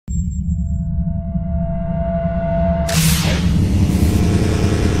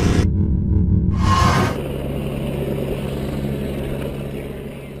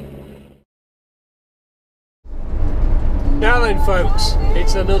morning folks,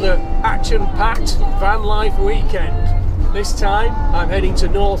 it's another action-packed van life weekend. This time I'm heading to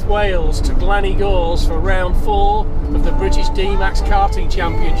North Wales to Glan y Gors for round 4 of the British DMax Karting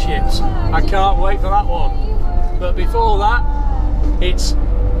Championships. I can't wait for that one. But before that, it's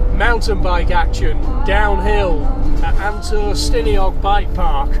mountain bike action downhill at Antur Stiniog Bike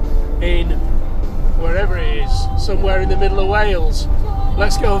Park in wherever it is, somewhere in the middle of Wales.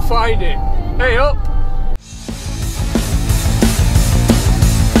 Let's go and find it. Hey up!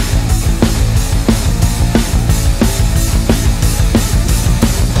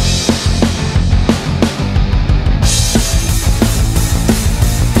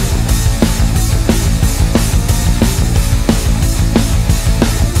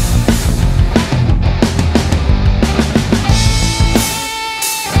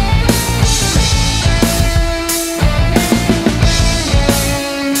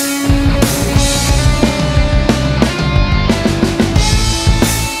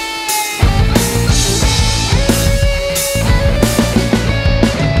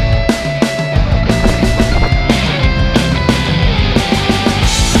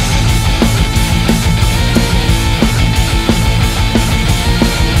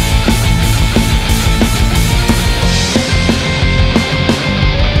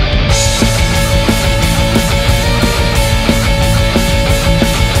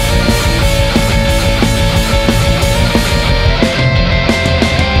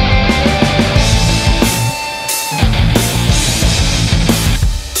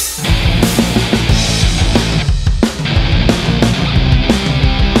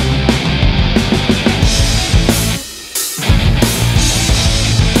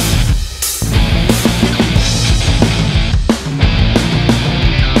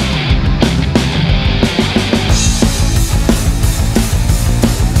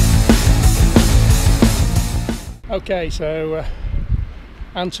 Okay, so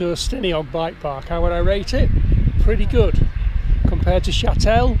Antur Stiniog Bike Park, how would I rate it? Pretty good. Compared to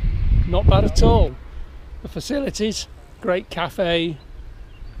Châtel, not bad at all. The facilities, great cafe,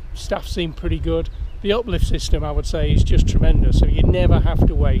 staff seem pretty good. The uplift system, I would say, is just tremendous, so you never have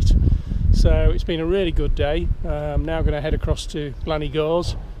to wait. So it's been a really good day. I'm now going to head across to Glan y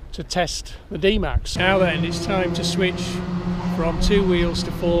Gors to test the DMax. Now then, it's time to switch from 2 wheels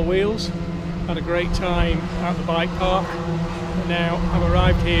to 4 wheels. Had a great time at the bike park, and now I've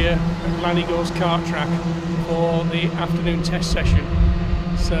arrived here at Glan y Gors kart track for the afternoon test session.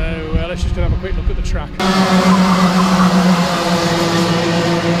 So let's just go have a quick look at the track.